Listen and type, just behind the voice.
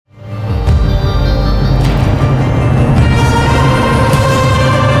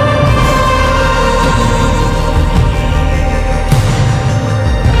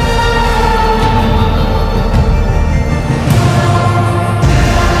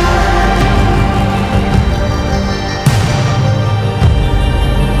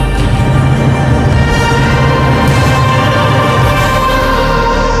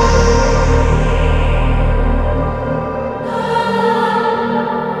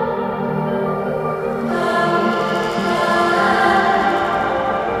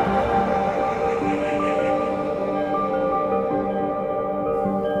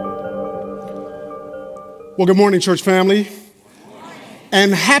Well, good morning, church family.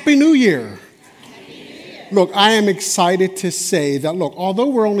 And Happy New Year. Look, I am excited to say that, although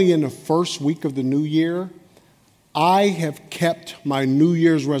we're only in the first week of the new year, I have kept my New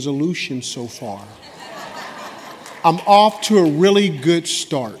Year's resolution so far. I'm off to a really good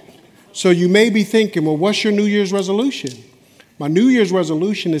start. So you may be thinking, well, what's your New Year's resolution? My New Year's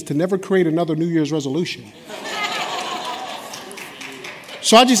resolution is to never create another New Year's resolution.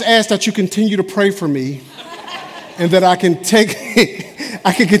 So I just ask that you continue to pray for me and that I can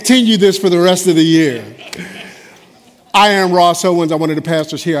continue this for the rest of the year. I am Ross Owens. I'm one of the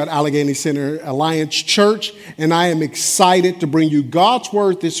pastors here at Allegheny Center Alliance Church, and I am excited to bring you God's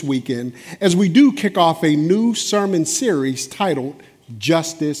Word this weekend as we do kick off a new sermon series titled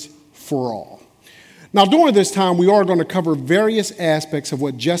Justice for All. Now, during this time, we are going to cover various aspects of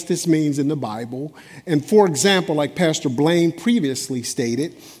what justice means in the Bible. And for example, like Pastor Blaine previously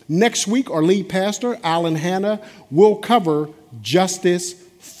stated, next week our lead pastor, Alan Hanna, will cover justice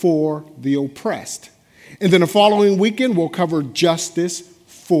for the oppressed. And then the following weekend, we'll cover justice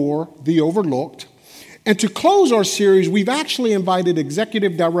for the overlooked. And to close our series, we've actually invited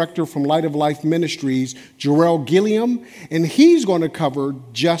Executive Director from Light of Life Ministries, Jarrell Gilliam, and he's going to cover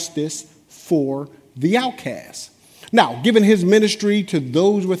justice for the outcast. Now, given his ministry to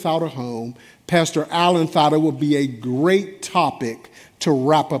those without a home, Pastor Allen thought it would be a great topic to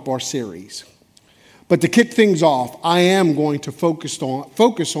wrap up our series. But to kick things off, I am going to focus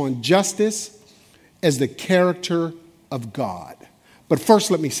on justice as the character of God. But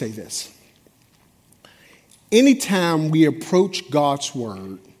first, let me say this. Anytime we approach God's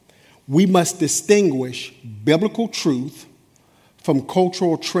Word, we must distinguish biblical truth from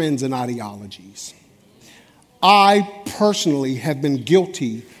cultural trends and ideologies. I personally have been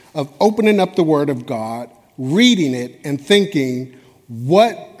guilty of opening up the Word of God, reading it, and thinking,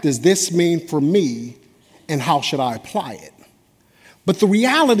 what does this mean for me, and how should I apply it? But the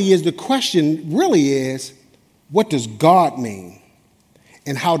reality is, the question really is, what does God mean,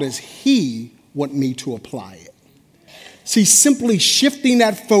 and how does He want me to apply it? See, simply shifting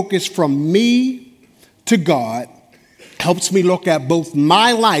that focus from me to God helps me look at both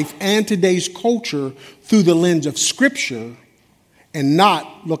my life and today's culture through the lens of Scripture and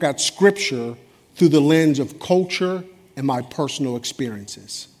not look at Scripture through the lens of culture and my personal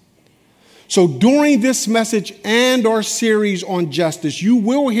experiences. So during this message and our series on justice, you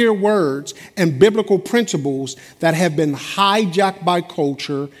will hear words and biblical principles that have been hijacked by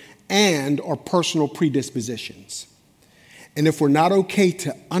culture and our personal predispositions. And if we're not okay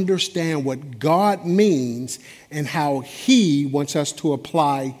to understand what God means and how He wants us to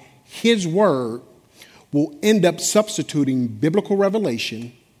apply His Word, we'll end up substituting biblical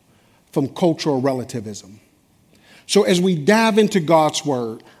revelation from cultural relativism. So as we dive into God's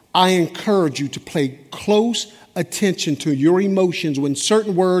Word, I encourage you to pay close attention to your emotions when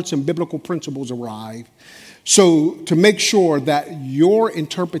certain words and biblical principles arrive, so to make sure that your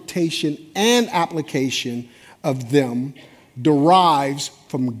interpretation and application of them derives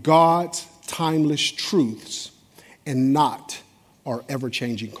from God's timeless truths and not our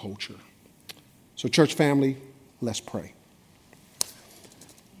ever-changing culture. So, church family, let's pray.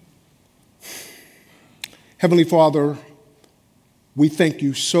 Heavenly Father, we thank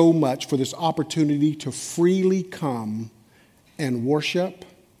you so much for this opportunity to freely come and worship,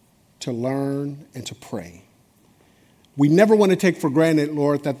 to learn, and to pray. We never want to take for granted,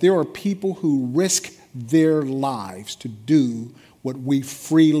 Lord, that there are people who risk their lives to do what we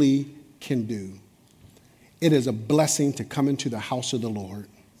freely can do. It is a blessing to come into the house of the Lord.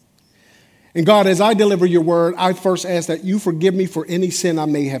 And God, as I deliver your word, I first ask that you forgive me for any sin I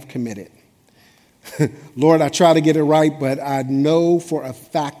may have committed. Lord, I try to get it right, but I know for a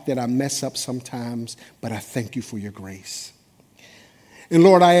fact that I mess up sometimes, but I thank you for your grace. And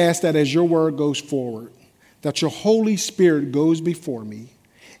Lord, I ask that as your word goes forward, that your Holy Spirit goes before me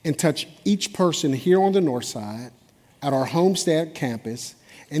and touch each person here on the north side, at our Homestead campus,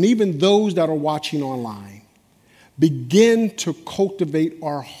 and even those that are watching online. Begin to cultivate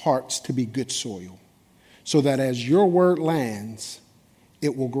our hearts to be good soil, so that as your word lands,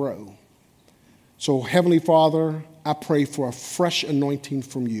 it will grow. So, Heavenly Father, I pray for a fresh anointing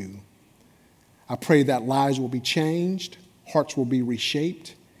from you. I pray that lives will be changed, hearts will be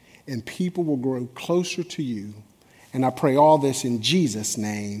reshaped, and people will grow closer to you. And I pray all this in Jesus'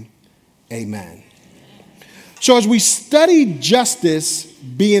 name, amen. So as we study justice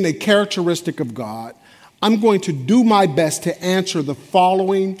being a characteristic of God, I'm going to do my best to answer the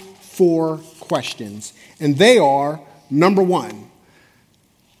following 4 questions. And they are, number 1,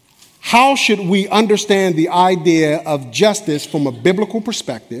 how should we understand the idea of justice from a biblical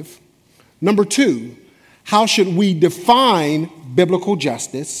perspective? Number 2, how should we define biblical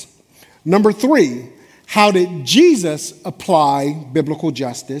justice? Number 3, how did Jesus apply biblical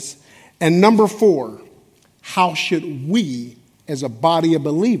justice? And number 4, how should we as a body of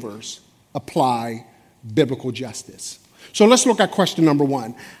believers apply biblical justice? So let's look at question number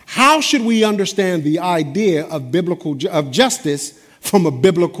 1. How should we understand the idea of justice from a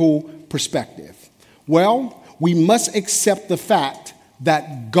biblical perspective? Well, we must accept the fact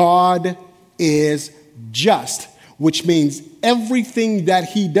that God is just, which means everything that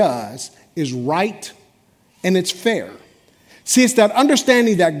he does is right and it's fair. See, it's that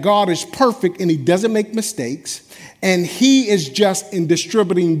understanding that God is perfect and he doesn't make mistakes, and he is just in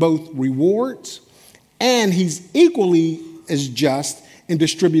distributing both rewards, and he's equally as just in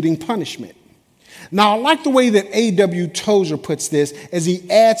distributing punishment. Now, I like the way that A.W. Tozer puts this as he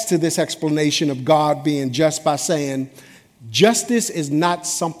adds to this explanation of God being just by saying, justice is not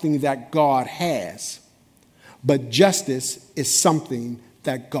something that God has, but justice is something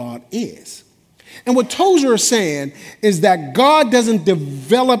that God is. And what Tozer is saying is that God doesn't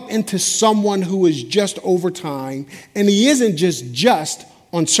develop into someone who is just over time, and he isn't just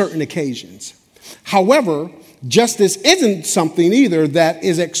on certain occasions. However, justice isn't something either that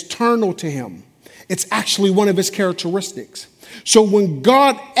is external to him. It's actually one of his characteristics. So when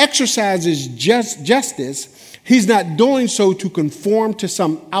God exercises justice, he's not doing so to conform to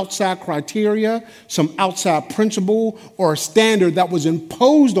some outside criteria, some outside principle, or a standard that was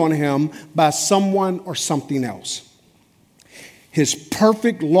imposed on him by someone or something else. His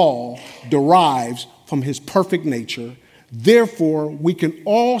perfect law derives from his perfect nature. Therefore, we can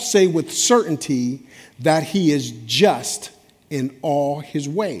all say with certainty that he is just in all his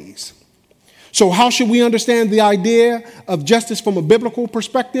ways. So how should we understand the idea of justice from a biblical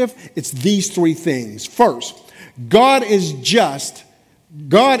perspective? It's these 3 things. First, God is just,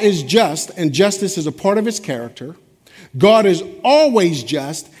 and justice is a part of his character. God is always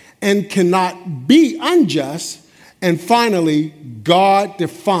just and cannot be unjust. And finally, God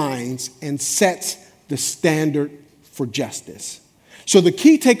defines and sets the standard for justice. So the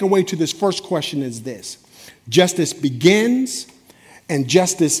key takeaway to this first question is this: justice begins and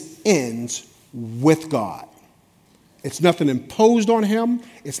justice ends with God. It's nothing imposed on him.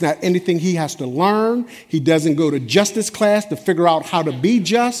 It's not anything he has to learn. He doesn't go to justice class to figure out how to be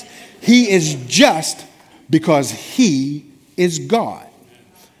just. He is just because he is God.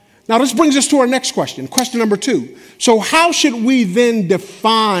 Now, this brings us to our next question, question number 2. So how should we then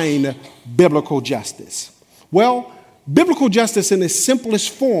define biblical justice? Well, biblical justice in its simplest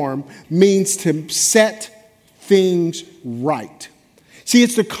form means to set things right. See,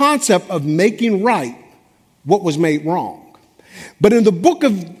 it's the concept of making right what was made wrong. But in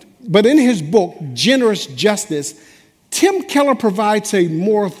his book, Generous Justice, Tim Keller provides a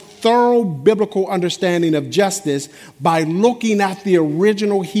more thorough biblical understanding of justice by looking at the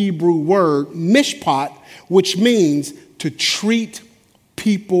original Hebrew word mishpat, which means to treat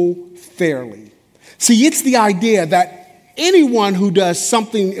people fairly. See, it's the idea that anyone who does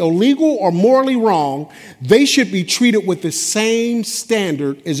something illegal or morally wrong, they should be treated with the same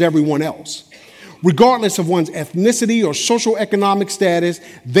standard as everyone else. Regardless of one's ethnicity or social economic status,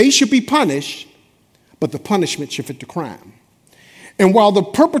 they should be punished, but the punishment should fit the crime. And while the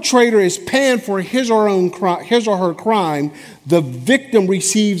perpetrator is paying for his or her crime, the victim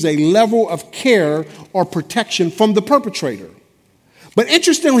receives a level of care or protection from the perpetrator. But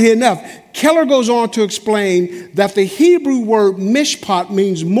interestingly enough, Keller goes on to explain that the Hebrew word mishpat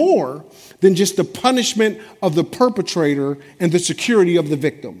means more than just the punishment of the perpetrator and the security of the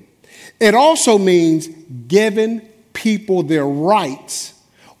victim. It also means giving people their rights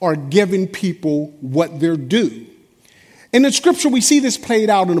or giving people what they're due. In the scripture, we see this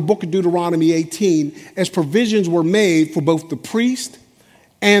played out in the book of Deuteronomy 18 as provisions were made for both the priest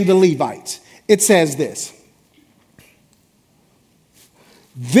and the Levites. It says this: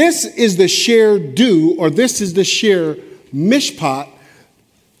 this is the share due, or this is the share mishpat,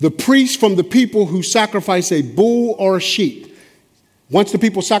 the priest from the people who sacrifice a bull or a sheep. Once the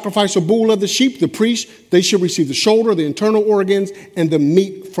people sacrifice a bull or the sheep, the priest, they should receive the shoulder, the internal organs, and the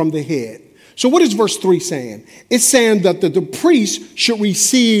meat from the head. So what is verse 3 saying? It's saying that the priest should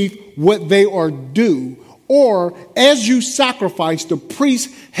receive what they are due. Or as you sacrifice, the priest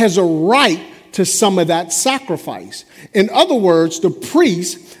has a right to some of that sacrifice. In other words, the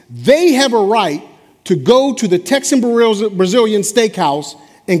priests, they have a right to go to the Texan Brazilian steakhouse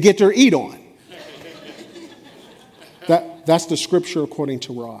and get their eat on. That's the scripture according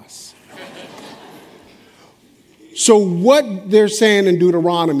to Ross. So what they're saying in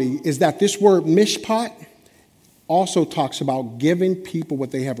Deuteronomy is that this word mishpat also talks about giving people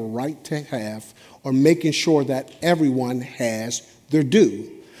what they have a right to have, or making sure that everyone has their due.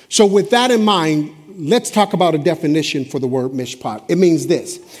 So with that in mind, let's talk about a definition for the word mishpat. It means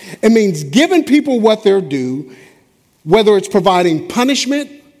this. It means giving people what they're due, whether it's providing punishment,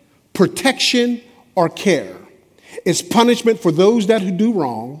 protection, or care. It's punishment for those that who do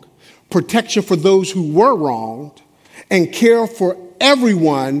wrong, protection for those who were wronged, and care for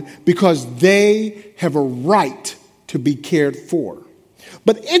everyone because they have a right to be cared for.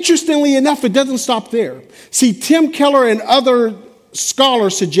 But interestingly enough, it doesn't stop there. See, Tim Keller and other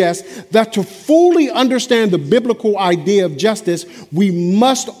scholars suggest that to fully understand the biblical idea of justice, we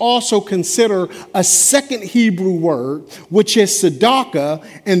must also consider a second Hebrew word, which is tzedakah,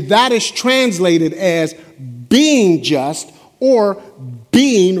 and that is translated as being just or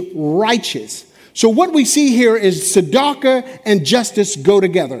being righteous. So what we see here is tzedakah and justice go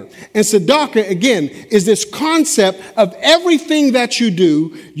together. And tzedakah, again, is this concept of everything that you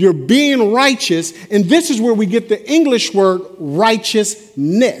do, you're being righteous. And this is where we get the English word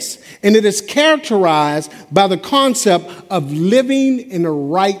righteousness. And it is characterized by the concept of living in a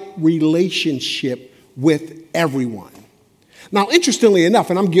right relationship with everyone. Now, interestingly enough,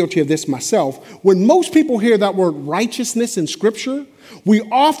 and I'm guilty of this myself, when most people hear that word righteousness in Scripture, we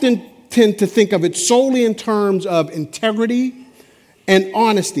often tend to think of it solely in terms of integrity and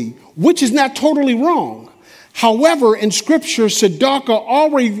honesty, which is not totally wrong. However, in Scripture,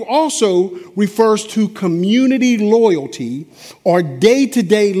 tzedakah also refers to community loyalty or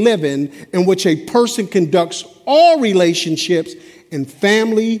day-to-day living in which a person conducts all relationships in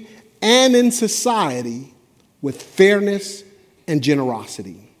family and in society with fairness and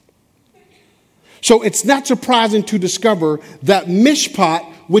generosity. So it's not surprising to discover that mishpat,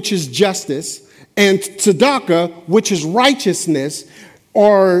 which is justice, and tzedakah, which is righteousness,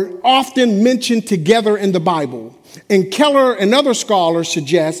 are often mentioned together in the Bible. And Keller and other scholars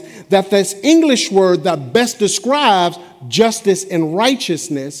suggest that this English word that best describes justice and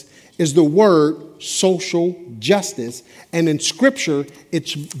righteousness is the word social justice. And in Scripture,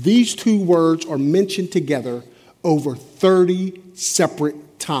 these two words are mentioned together over 30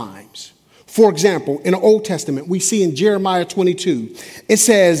 separate times. For example, in the Old Testament, we see in Jeremiah 22, it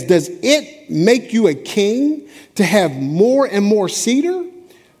says, "Does it make you a king to have more and more cedar?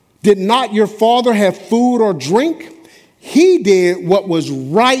 Did not your father have food or drink? He did what was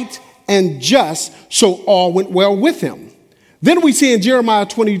right and just, so all went well with him." Then we see in Jeremiah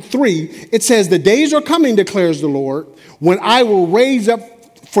 23, it says, "The days are coming, declares the Lord, when I will raise up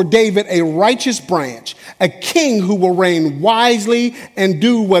for David a righteous branch, a king who will reign wisely and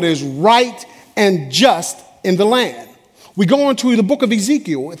do what is right and just in the land." We go on to the book of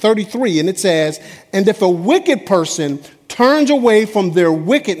Ezekiel 33, and it says, "And if a wicked person turns away from their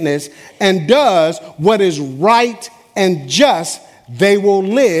wickedness and does what is right and just, they will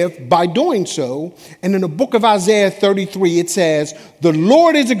live by doing so." And in the book of Isaiah 33, it says, "The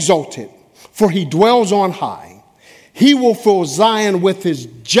Lord is exalted, for he dwells on high. He will fill Zion with his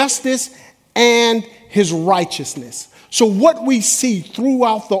justice and his righteousness." So what we see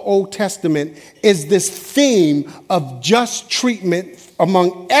throughout the Old Testament is this theme of just treatment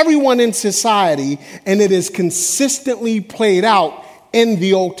among everyone in society, and it is consistently played out in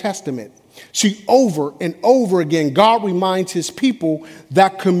the Old Testament. See, over and over again, God reminds his people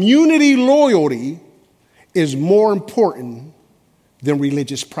that community loyalty is more important than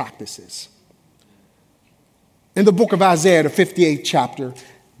religious practices. In the book of Isaiah, the 58th chapter,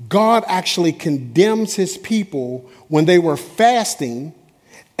 God actually condemns his people when they were fasting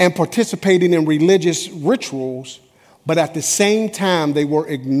and participating in religious rituals, but at the same time, they were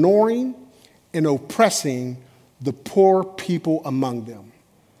ignoring and oppressing the poor people among them.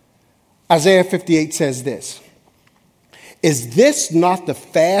 Isaiah 58 says this, "Is this not the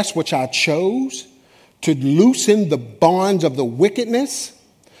fast which I chose, to loosen the bonds of the wickedness,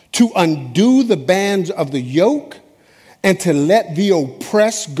 to undo the bands of the yoke, and to let the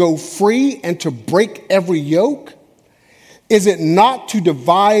oppressed go free, and to break every yoke? Is it not to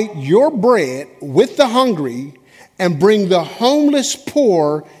divide your bread with the hungry and bring the homeless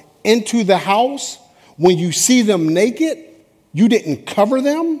poor into the house? When you see them naked, you didn't cover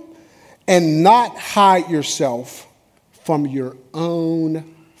them, and not hide yourself from your own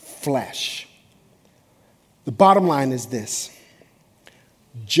flesh." The bottom line is this: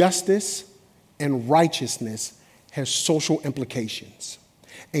 justice and righteousness has social implications.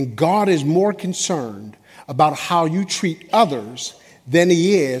 And God is more concerned about how you treat others than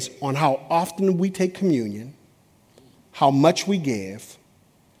he is on how often we take communion, how much we give,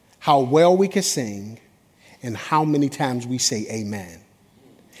 how well we can sing, and how many times we say amen.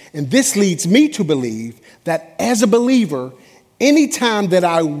 And this leads me to believe that as a believer, anytime that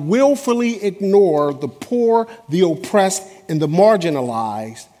I willfully ignore the poor, the oppressed, and the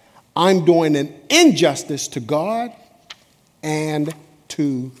marginalized, I'm doing an injustice to God and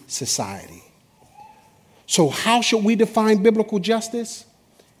to society. So how should we define biblical justice?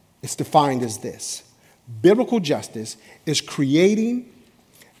 It's defined as this. Biblical justice is creating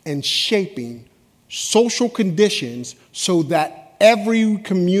and shaping social conditions so that every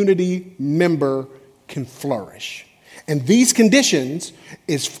community member can flourish. And these conditions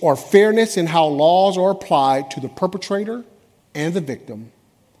are fairness in how laws are applied to the perpetrator and the victim.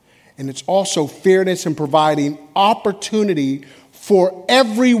 And it's also fairness in providing opportunity for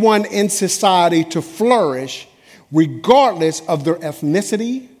everyone in society to flourish regardless of their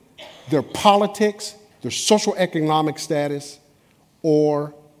ethnicity, their politics, their social economic status,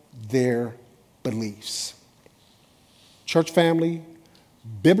 or their beliefs. Church family,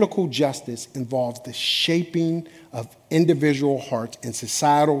 biblical justice involves the shaping of individual hearts and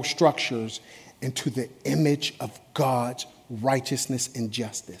societal structures into the image of God's righteousness and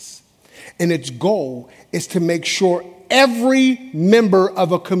justice. And its goal is to make sure every member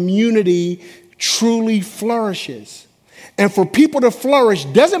of a community truly flourishes. And for people to flourish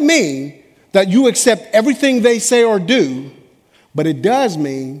doesn't mean that you accept everything they say or do, but it does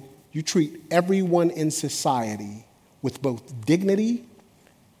mean you treat everyone in society with both dignity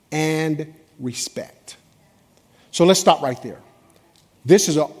and respect. So let's stop right there. This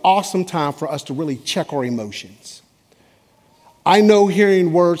is an awesome time for us to really check our emotions. I know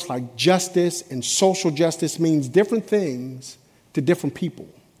hearing words like justice and social justice means different things to different people.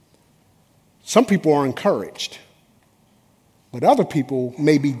 Some people are encouraged, but other people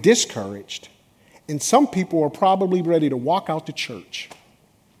may be discouraged, and some people are probably ready to walk out the church.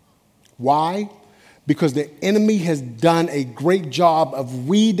 Why? Because the enemy has done a great job of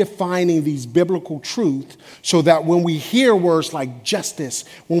redefining these biblical truths so that when we hear words like justice,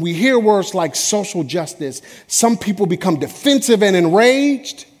 when we hear words like social justice, some people become defensive and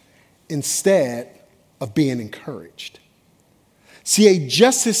enraged instead of being encouraged. See, a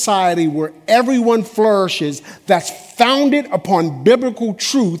just society where everyone flourishes, that's founded upon biblical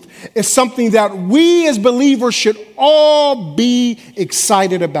truth, is something that we as believers should all be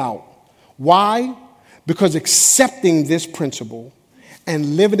excited about. Why? Because accepting this principle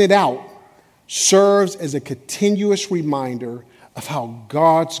and living it out serves as a continuous reminder of how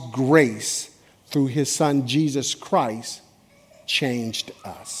God's grace through his son Jesus Christ changed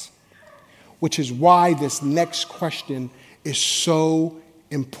us. Which is why this next question is so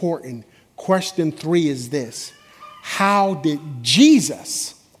important. Question 3 is this: how did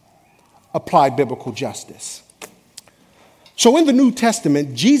Jesus apply biblical justice? So in the New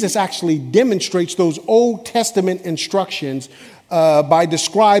Testament, Jesus actually demonstrates those Old Testament instructions by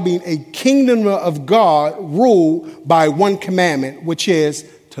describing a kingdom of God ruled by one commandment, which is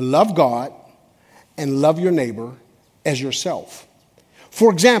to love God and love your neighbor as yourself.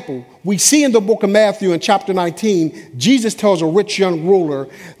 For example, we see in the book of Matthew in chapter 19, Jesus tells a rich young ruler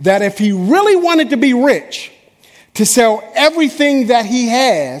that if he really wanted to be rich, to sell everything that he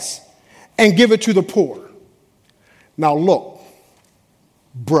has and give it to the poor. Now look,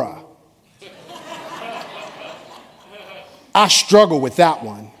 bruh, I struggle with that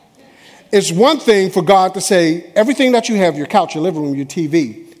one. It's one thing for God to say, everything that you have, your couch, your living room, your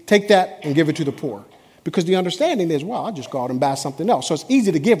TV, take that and give it to the poor. Because the understanding is, well, I'll just go out and buy something else. So it's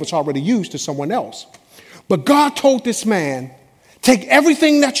easy to give what's already used to someone else. But God told this man, take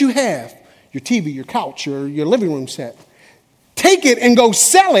everything that you have, your TV, your couch, your living room set, take it and go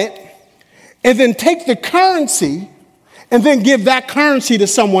sell it, and then take the currency and then give that currency to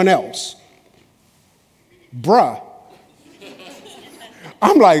someone else. Bruh.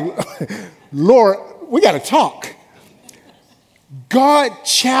 I'm like, Lord, we got to talk. God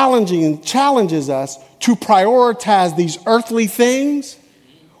challenges us to prioritize these earthly things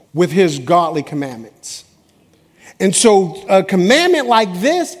with his godly commandments. And so a commandment like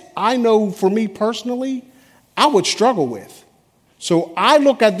this, I know for me personally, I would struggle with. So I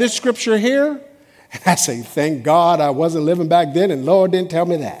look at this scripture here and I say, thank God I wasn't living back then and Lord didn't tell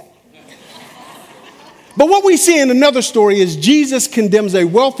me that. But what we see in another story is Jesus condemns a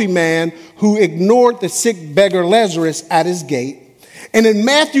wealthy man who ignored the sick beggar Lazarus at his gate. And in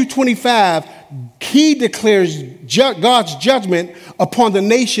Matthew 25, he declares God's judgment upon the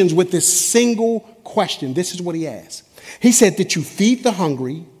nations with this single question. This is what he asks. He said, did you feed the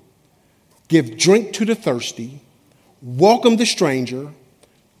hungry, give drink to the thirsty, welcome the stranger,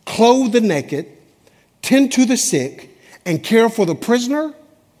 clothe the naked, tend to the sick, and care for the prisoner?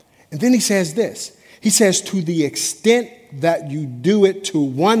 And then he says this. He says, to the extent that you do it to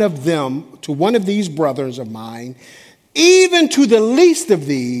one of them, to one of these brothers of mine, even to the least of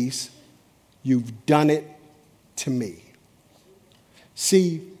these, you've done it to me.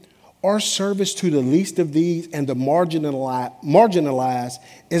 See, our service to the least of these and the marginalized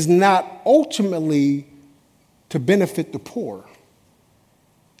is not ultimately to benefit the poor,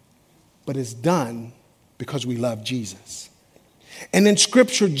 but it's done because we love Jesus. And in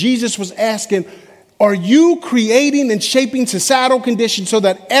Scripture, Jesus was asking, are you creating and shaping societal conditions so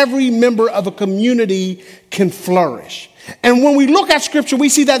that every member of a community can flourish? And when we look at Scripture, we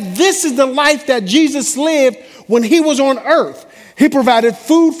see that this is the life that Jesus lived when he was on earth. He provided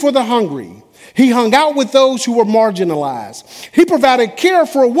food for the hungry. He hung out with those who were marginalized. He provided care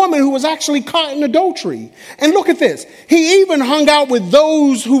for a woman who was actually caught in adultery. And look at this. He even hung out with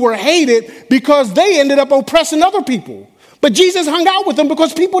those who were hated because they ended up oppressing other people. But Jesus hung out with them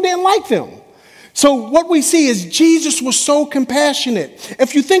because people didn't like them. So what we see is Jesus was so compassionate.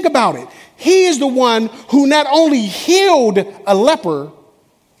 If you think about it, he is the one who not only healed a leper,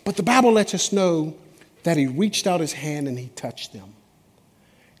 but the Bible lets us know that he reached out his hand and he touched them.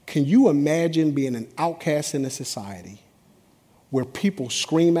 Can you imagine being an outcast in a society where people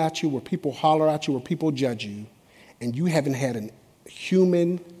scream at you, where people holler at you, where people judge you, and you haven't had a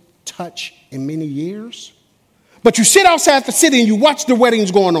human touch in many years? But you sit outside the city and you watch the weddings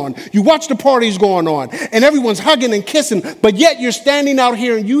going on. You watch the parties going on. And everyone's hugging and kissing. But yet you're standing out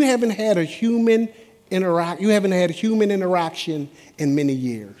here and you haven't had a human interaction in many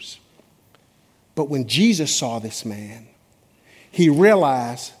years. But when Jesus saw this man, he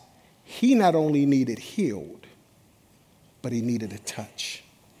realized he not only needed healed, but he needed a touch.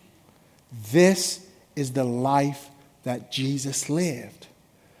 This is the life that Jesus lived.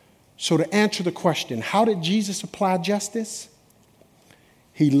 So to answer the question, how did Jesus apply justice?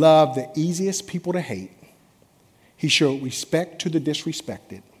 He loved the easiest people to hate. He showed respect to the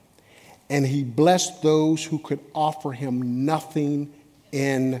disrespected. And he blessed those who could offer him nothing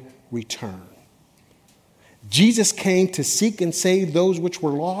in return. Jesus came to seek and save those which were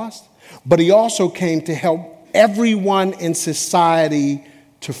lost, but he also came to help everyone in society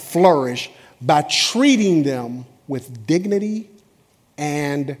to flourish by treating them with dignity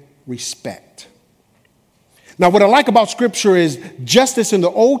and respect. Now, what I like about Scripture is justice in the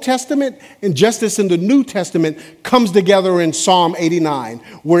Old Testament and justice in the New Testament comes together in Psalm 89,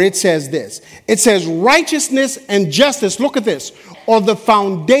 where it says this. It says, righteousness and justice, look at this, are the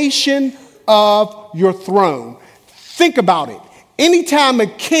foundation of your throne. Think about it. Anytime a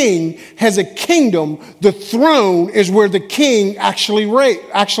king has a kingdom, the throne is where the king actually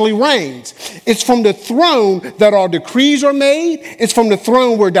reigns. It's from the throne that all decrees are made. It's from the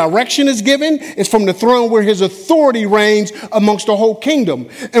throne where direction is given. It's from the throne where his authority reigns amongst the whole kingdom.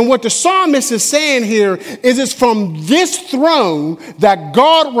 And what the psalmist is saying here is it's from this throne that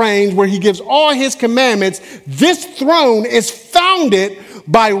God reigns, where he gives all his commandments. This throne is founded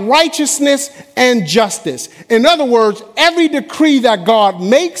by righteousness and justice. In other words, every decree that God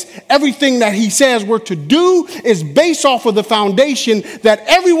makes, everything that he says we're to do, is based off of the foundation that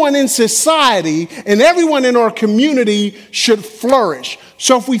everyone in society and everyone in our community should flourish.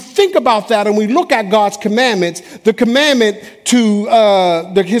 So if we think about that and we look at God's commandments, the commandment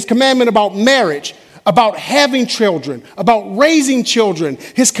his commandment about marriage, about having children, about raising children.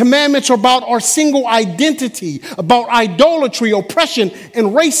 His commandments are about our single identity, about idolatry, oppression, and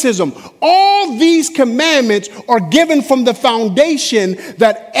racism. All these commandments are given from the foundation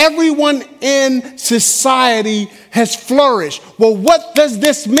that everyone in society has flourished. Well, what does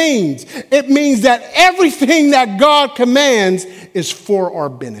this mean? It means that everything that God commands is for our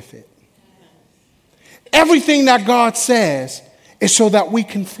benefit. Everything that God says is so that we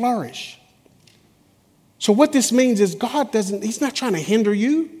can flourish. So what this means is he's not trying to hinder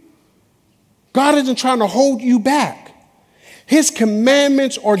you. God isn't trying to hold you back. His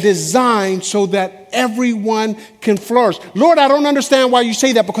commandments are designed so that everyone can flourish. Lord, I don't understand why you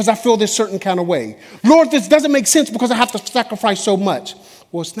say that, because I feel this certain kind of way. Lord, this doesn't make sense because I have to sacrifice so much.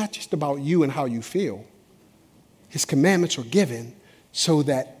 Well, it's not just about you and how you feel. His commandments are given so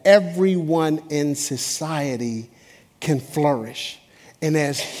that everyone in society can flourish. And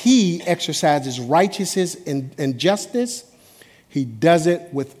as he exercises righteousness and justice, he does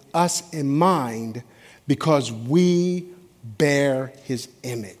it with us in mind because we bear his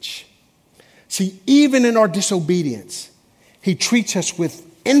image. See, even in our disobedience, he treats us with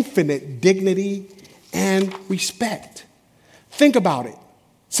infinite dignity and respect. Think about it.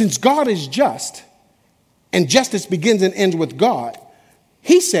 Since God is just, and justice begins and ends with God,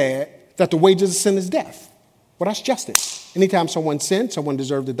 he said that the wages of sin is death. Well, that's justice. Anytime someone sins, someone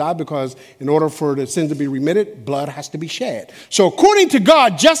deserves to die because in order for the sins to be remitted, blood has to be shed. So according to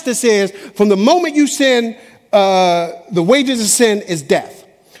God, justice is from the moment you sin, the wages of sin is death.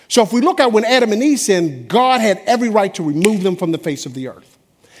 So if we look at when Adam and Eve sinned, God had every right to remove them from the face of the earth.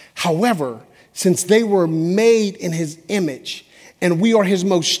 However, since they were made in his image and we are his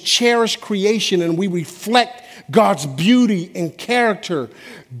most cherished creation and we reflect God's beauty and character,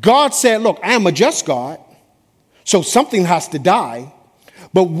 God said, look, I am a just God. So something has to die.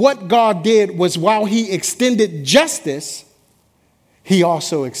 But what God did was while he extended justice, he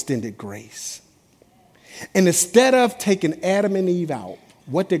also extended grace. And instead of taking Adam and Eve out,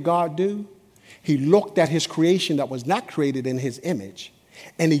 what did God do? He looked at his creation that was not created in his image,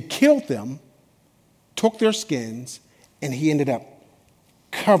 and he killed them, took their skins, and he ended up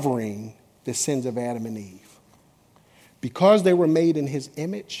covering the sins of Adam and Eve. Because they were made in his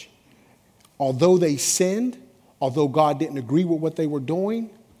image, although they sinned, although God didn't agree with what they were doing,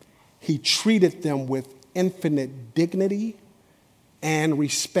 he treated them with infinite dignity and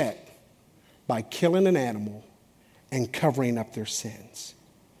respect by killing an animal and covering up their sins.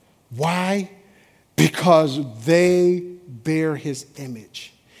 Why? Because they bear his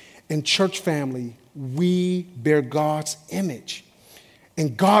image. In church family, we bear God's image.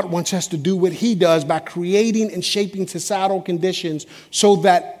 And God wants us to do what he does by creating and shaping societal conditions so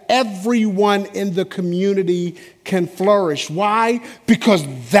that everyone in the community can flourish. Why? Because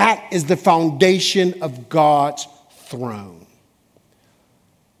that is the foundation of God's throne.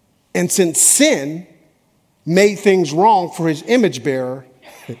 And since sin made things wrong for his image bearer,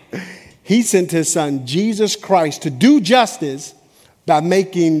 he sent his son, Jesus Christ, to do justice by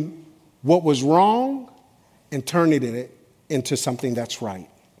making what was wrong and turning it into something that's right.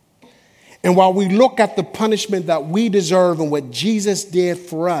 And while we look at the punishment that we deserve and what Jesus did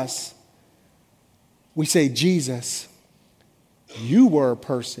for us, we say, Jesus, you were a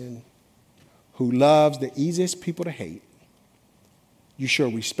person who loves the easiest people to hate. You show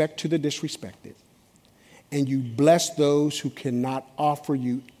respect to the disrespected. And you bless those who cannot offer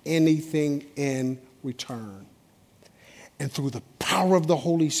you anything in return. And through the power of the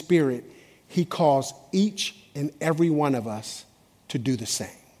Holy Spirit, he calls each and every one of us to do the same.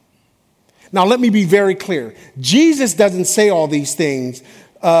 Now, let me be very clear. Jesus doesn't say all these things,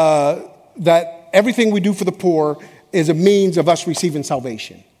 that everything we do for the poor is a means of us receiving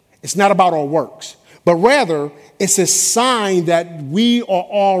salvation. It's not about our works, but rather it's a sign that we are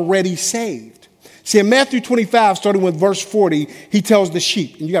already saved. See, in Matthew 25, starting with verse 40, he tells the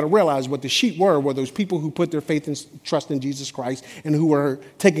sheep, and you got to realize what the sheep were those people who put their faith and trust in Jesus Christ and who were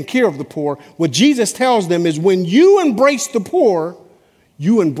taking care of the poor. What Jesus tells them is when you embrace the poor,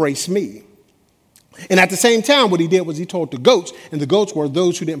 you embrace me. And at the same time, what he did was he told the goats, and the goats were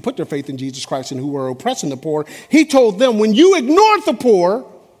those who didn't put their faith in Jesus Christ and who were oppressing the poor. He told them, when you ignored the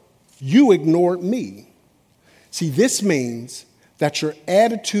poor, you ignored me. See, this means that your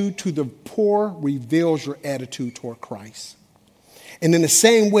attitude to the poor reveals your attitude toward Christ. And in the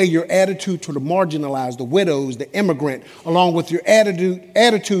same way, your attitude to the marginalized, the widows, the immigrant, along with your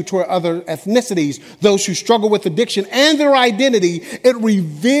attitude toward other ethnicities, those who struggle with addiction and their identity, it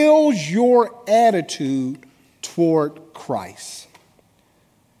reveals your attitude toward Christ.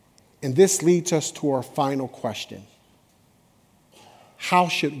 And this leads us to our final question. How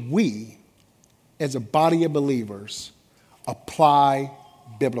should we, as a body of believers, apply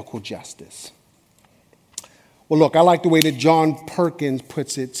biblical justice? Well, look, I like the way that John Perkins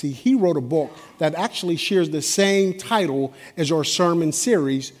puts it. See, he wrote a book that actually shares the same title as our sermon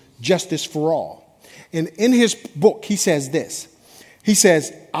series, Justice for All. And in his book, he says this. He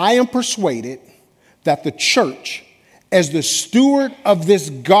says, I am persuaded that the church, as the steward of this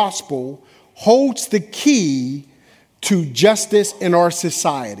gospel, holds the key to justice in our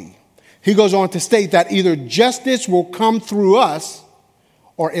society. He goes on to state that either justice will come through us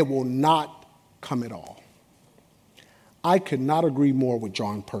or it will not come at all. I could not agree more with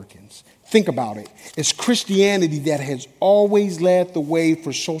John Perkins. Think about it. It's Christianity that has always led the way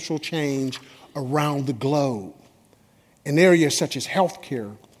for social change around the globe. In areas such as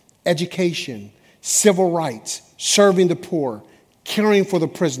healthcare, education, civil rights, serving the poor, caring for the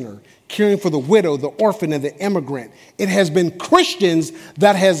prisoner, caring for the widow, the orphan, and the immigrant. It has been Christians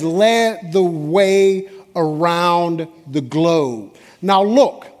that has led the way around the globe. Now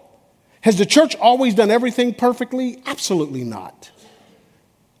look, has the church always done everything perfectly? Absolutely not.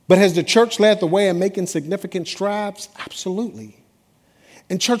 But has the church led the way in making significant strides? Absolutely.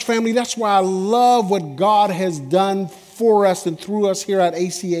 And church family, that's why I love what God has done for us and through us here at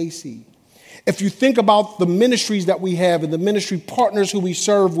ACAC. If you think about the ministries that we have and the ministry partners who we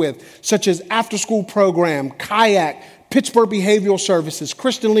serve with, such as after-school program, kayak, Pittsburgh Behavioral Services,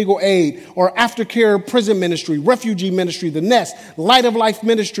 Christian Legal Aid, or Aftercare Prison Ministry, Refugee Ministry, the Nest, Light of Life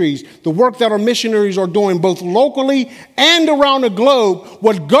Ministries, the work that our missionaries are doing both locally and around the globe,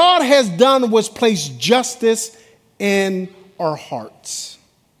 what God has done was place justice in our hearts.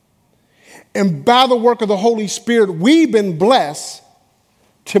 And by the work of the Holy Spirit, we've been blessed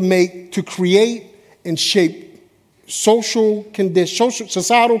to create and shape societal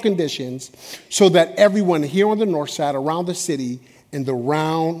conditions so that everyone here on the north side, around the city, and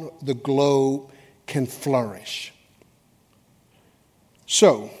around the globe can flourish.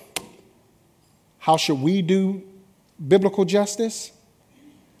 So, how should we do biblical justice?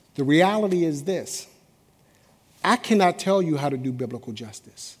 The reality is this. I cannot tell you how to do biblical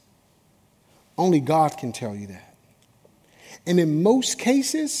justice. Only God can tell you that. And in most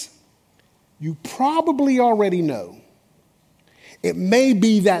cases, you probably already know. It may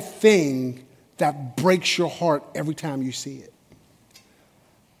be that thing that breaks your heart every time you see it.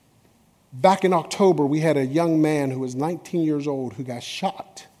 Back in October, we had a young man who was 19 years old who got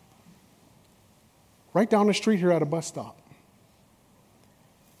shot right down the street here at a bus stop.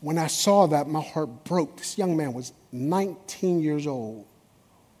 When I saw that, my heart broke. This young man was 19 years old.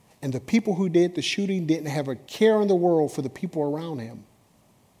 And the people who did the shooting didn't have a care in the world for the people around him.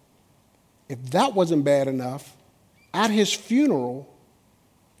 If that wasn't bad enough, at his funeral,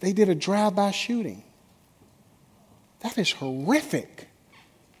 they did a drive-by shooting. That is horrific.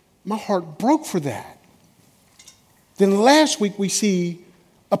 My heart broke for that. Then last week we see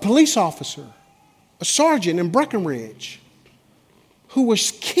a police officer, a sergeant in Breckenridge, who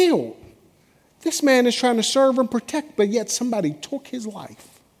was killed. This man is trying to serve and protect, but yet somebody took his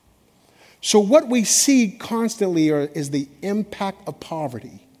life. So what we see constantly is the impact of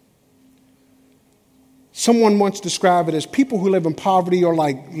poverty. Someone once described it as people who live in poverty are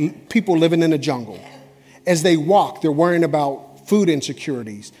like people living in a jungle. As they walk, they're worrying about food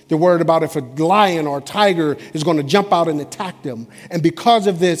insecurities. They're worried about if a lion or a tiger is going to jump out and attack them. And because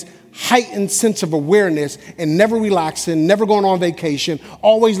of this heightened sense of awareness and never relaxing, never going on vacation,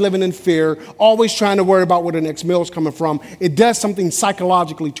 always living in fear, always trying to worry about where the next meal is coming from, it does something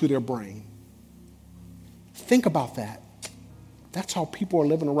psychologically to their brain. Think about that. That's how people are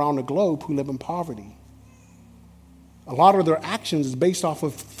living around the globe who live in poverty. A lot of their actions is based off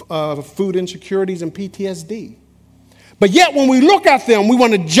of food insecurities and PTSD. But yet when we look at them, we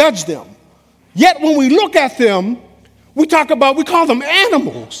want to judge them. Yet when we look at them, we call them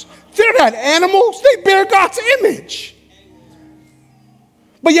animals. They're not animals. They bear God's image.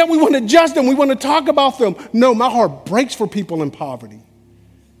 But yet we want to judge them. We want to talk about them. No, my heart breaks for people in poverty.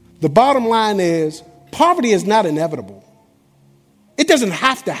 The bottom line is poverty is not inevitable. It doesn't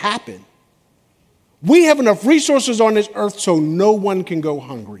have to happen. We have enough resources on this earth so no one can go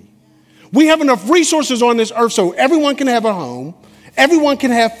hungry. We have enough resources on this earth so everyone can have a home, everyone can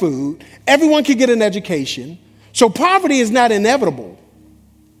have food, everyone can get an education. So poverty is not inevitable.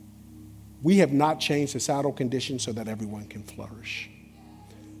 We have not changed societal conditions so that everyone can flourish.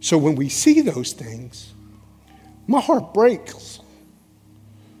 So when we see those things, my heart breaks.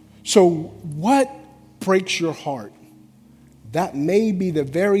 So what breaks your heart? That may be the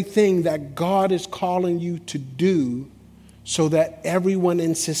very thing that God is calling you to do so that everyone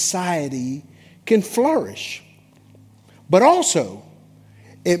in society can flourish. But also,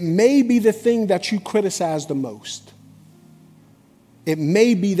 it may be the thing that you criticize the most. It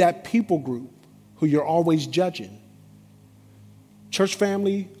may be that people group who you're always judging. Church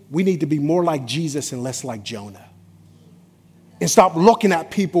family, we need to be more like Jesus and less like Jonah. And stop looking at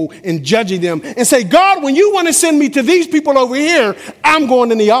people and judging them and say, God, when you want to send me to these people over here, I'm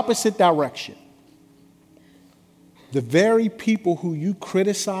going in the opposite direction. The very people who you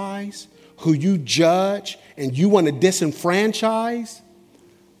criticize, who you judge, and you want to disenfranchise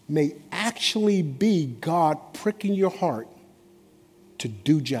may actually be God pricking your heart to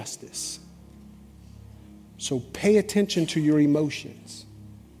do justice. So pay attention to your emotions,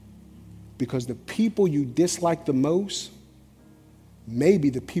 because the people you dislike the most may be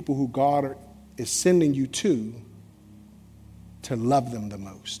the people who God is sending you to love them the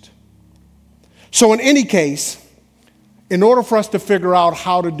most. So in any case, in order for us to figure out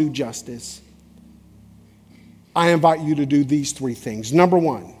how to do justice, I invite you to do these three things. Number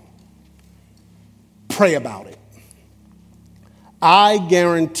one, pray about it. I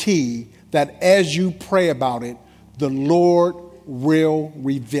guarantee that as you pray about it, the Lord will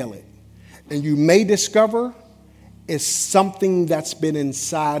reveal it. And you may discover it's something that's been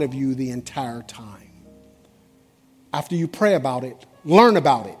inside of you the entire time. After you pray about it, learn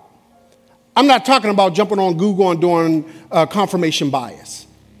about it. I'm not talking about jumping on Google and doing confirmation bias.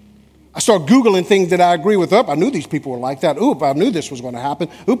 I start Googling things that I agree with. I knew these people were like that. I knew this was going to happen.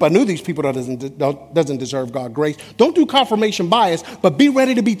 I knew these people that doesn't deserve God's grace. Don't do confirmation bias, but be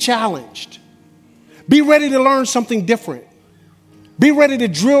ready to be challenged. Be ready to learn something different. Be ready to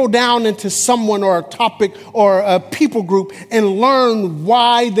drill down into someone or a topic or a people group and learn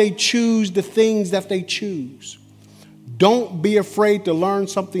why they choose the things that they choose. Don't be afraid to learn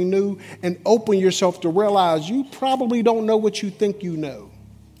something new and open yourself to realize you probably don't know what you think you know.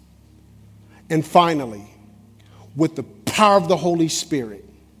 And finally, with the power of the Holy Spirit,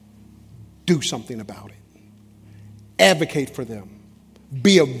 do something about it. Advocate for them.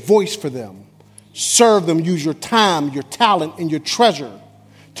 Be a voice for them. Serve them. Use your time, your talent, and your treasure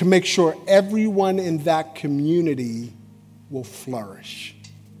to make sure everyone in that community will flourish.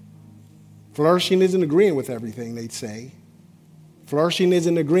 Flourishing isn't agreeing with everything they say. Flourishing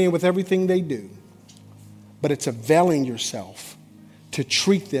isn't agreeing with everything they do. But it's availing yourself to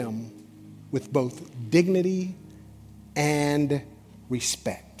treat them with both dignity and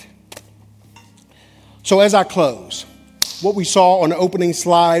respect. So as I close, what we saw on the opening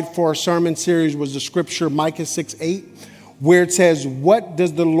slide for our sermon series was the scripture Micah 6:8, where it says, "What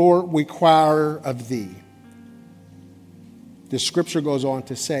does the Lord require of thee?" The scripture goes on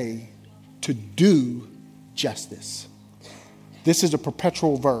to say, to do justice. This is a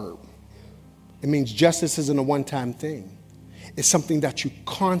perpetual verb. It means justice isn't a one-time thing. It's something that you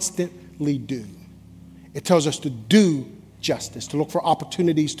constantly do. It tells us to do justice, to look for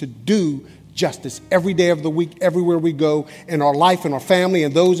opportunities to do justice every day of the week, everywhere we go, in our life, in our family,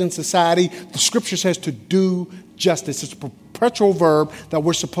 and those in society. The scripture says to do justice. It's a perpetual verb that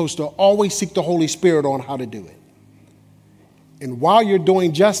we're supposed to always seek the Holy Spirit on how to do it. And while you're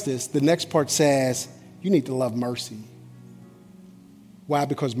doing justice, the next part says you need to love mercy. Why?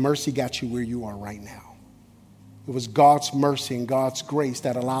 Because mercy got you where you are right now. It was God's mercy and God's grace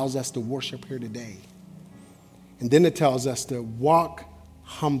that allows us to worship here today. And then it tells us to walk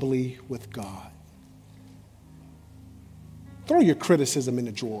humbly with God. Throw your criticism in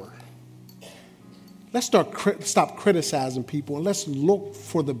the drawer. Let's stop criticizing people and let's look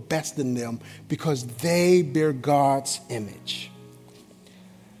for the best in them because they bear God's image.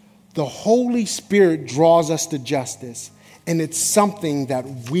 The Holy Spirit draws us to justice, and it's something that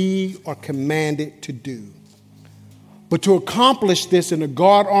we are commanded to do. But to accomplish this in a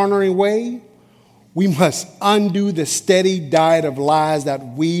God-honoring way, we must undo the steady diet of lies that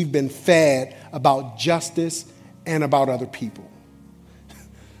we've been fed about justice and about other people.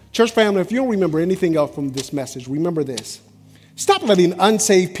 Church family, if you don't remember anything else from this message, remember this. Stop letting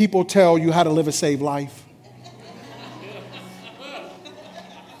unsaved people tell you how to live a saved life.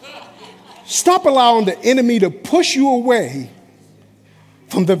 Stop allowing the enemy to push you away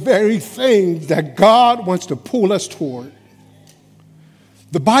from the very things that God wants to pull us toward.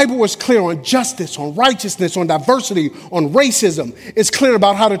 The Bible is clear on justice, on righteousness, on diversity, on racism. It's clear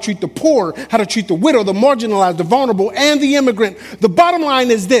about how to treat the poor, how to treat the widow, the marginalized, the vulnerable, and the immigrant. The bottom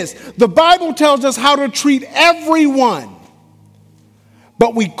line is this. The Bible tells us how to treat everyone.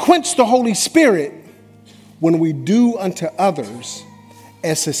 But we quench the Holy Spirit when we do unto others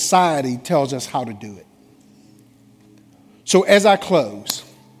as society tells us how to do it. So as I close,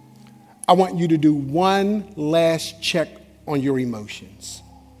 I want you to do one last check on your emotions.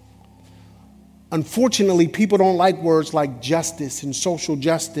 Unfortunately, people don't like words like justice and social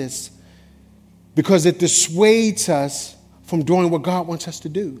justice because it dissuades us from doing what God wants us to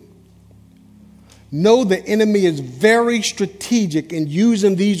do. Know the enemy is very strategic in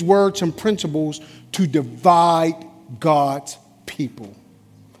using these words and principles to divide God's people.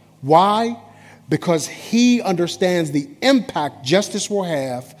 Why? Because he understands the impact justice will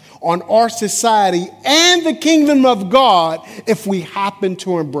have on our society and the kingdom of God if we happen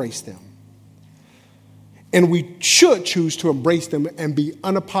to embrace them. And we should choose to embrace them and be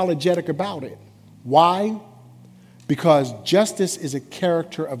unapologetic about it. Why? Because justice is a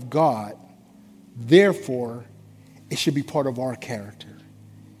character of God. Therefore, it should be part of our character.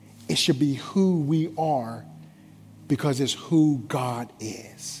 It should be who we are because it's who God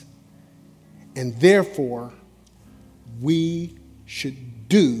is. And therefore, we should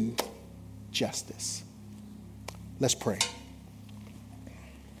do justice. Let's pray.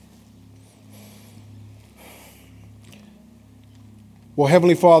 Well,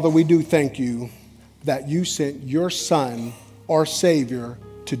 Heavenly Father, we do thank you that you sent your Son, our Savior,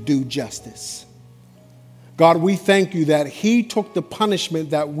 to do justice. God, we thank you that he took the punishment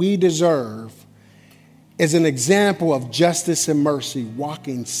that we deserve as an example of justice and mercy,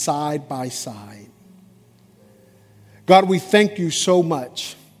 walking side by side. God, we thank you so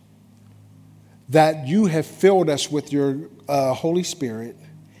much that you have filled us with your Holy Spirit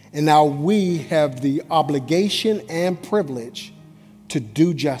And now we have the obligation and privilege to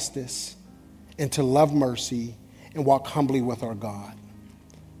do justice and to love mercy and walk humbly with our God.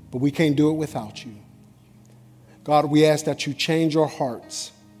 But we can't do it without you. God, we ask that you change our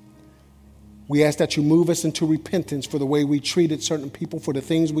hearts. We ask that you move us into repentance for the way we treated certain people, for the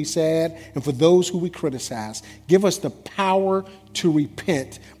things we said, and for those who we criticized. Give us the power to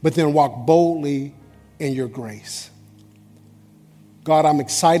repent, but then walk boldly in your grace. God, I'm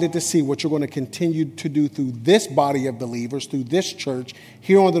excited to see what you're going to continue to do through this body of believers, through this church,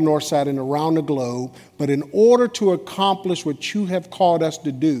 here on the north side and around the globe. But in order to accomplish what you have called us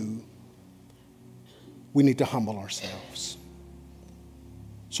to do, we need to humble ourselves.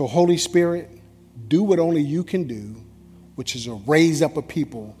 So, Holy Spirit, do what only you can do, which is to raise up a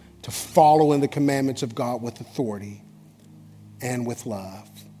people to follow in the commandments of God with authority and with love.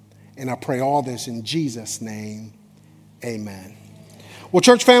 And I pray all this in Jesus' name. Amen. Well,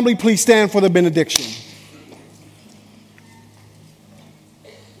 church family, please stand for the benediction.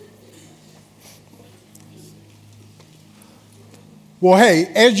 Well,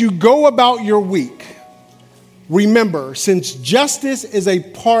 hey, as you go about your week, remember, since justice is a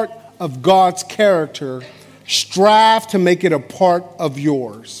part of God's character, strive to make it a part of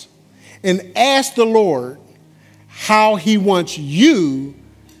yours. And ask the Lord how he wants you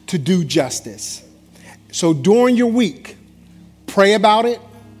to do justice. So during your week, pray about it,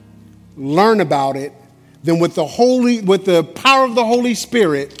 learn about it, then with the power of the Holy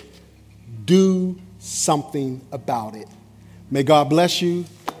Spirit, do something about it. May God bless you,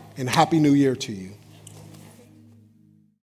 and Happy New Year to you.